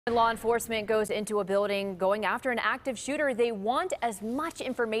Law enforcement goes into a building going after an active shooter. They want as much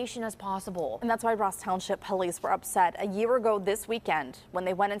information as possible. And that's why Ross Township police were upset a year ago this weekend when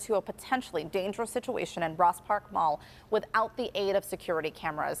they went into a potentially dangerous situation in Ross Park Mall without the aid of security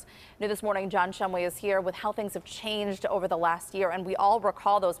cameras. New this morning, John Shumway is here with how things have changed over the last year. And we all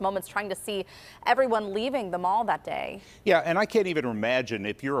recall those moments trying to see everyone leaving the mall that day. Yeah, and I can't even imagine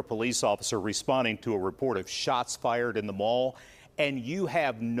if you're a police officer responding to a report of shots fired in the mall and you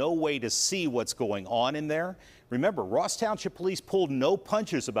have no way to see what's going on in there. Remember, Ross Township Police pulled no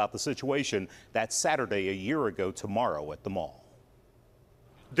punches about the situation that Saturday a year ago tomorrow at the mall.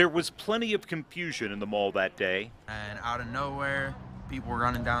 There was plenty of confusion in the mall that day. And out of nowhere, people were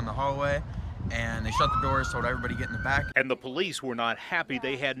running down the hallway and they shut the doors, told everybody to get in the back. And the police were not happy.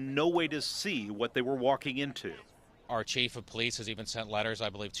 They had no way to see what they were walking into. Our chief of police has even sent letters, I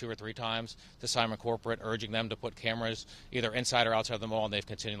believe 2 or 3 times, to Simon Corporate urging them to put cameras either inside or outside the mall, and they've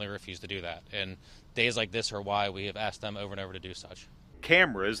continually refused to do that. And days like this are why we have asked them over and over to do such.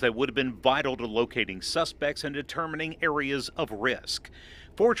 Cameras that would have been vital to locating suspects and determining areas of risk.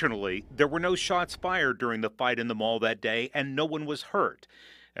 Fortunately, there were no shots fired during the fight in the mall that day, and no one was hurt.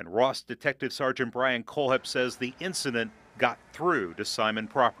 And Ross Detective Sergeant Brian Colhep says the incident got through to Simon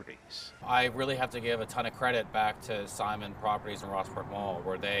Properties. I really have to give a ton of credit back to Simon Properties and Ross Park Mall,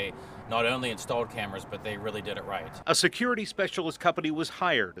 where they not only installed cameras, but they really did it right. A security specialist company was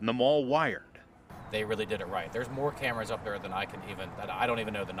hired and the mall wired. They really did it right. There's more cameras up there than I don't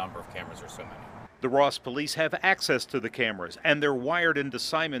even know the number of cameras. There's so many. The Ross police have access to the cameras, and they're wired into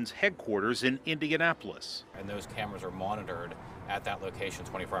Simon's headquarters in Indianapolis. And those cameras are monitored at that location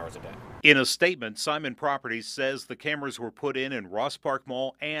 24 hours a day. In a statement, Simon Properties says the cameras were put in Ross Park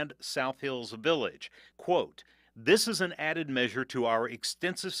Mall and South Hills Village. Quote, "This is an added measure to our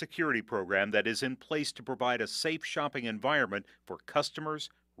extensive security program that is in place to provide a safe shopping environment for customers,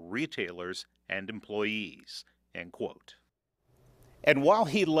 retailers, and employees." End quote. And while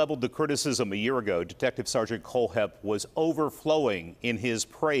he leveled the criticism a year ago, Detective Sergeant Colhep was overflowing in his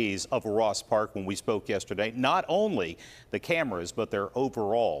praise of Ross Park when we spoke yesterday. Not only the cameras, but their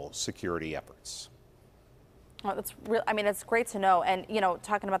overall security efforts. Oh, that's real. I mean, it's great to know. And, you know,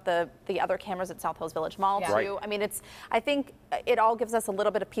 talking about the other cameras at South Hills Village Mall, too. Right. I mean, I think it all gives us a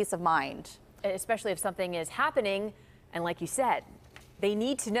little bit of peace of mind. Especially if something is happening, and like you said, they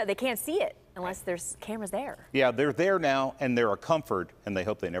need to know. They can't see it unless there's cameras there. Yeah, they're there now, and they're a comfort, and they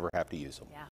hope they never have to use them. Yeah.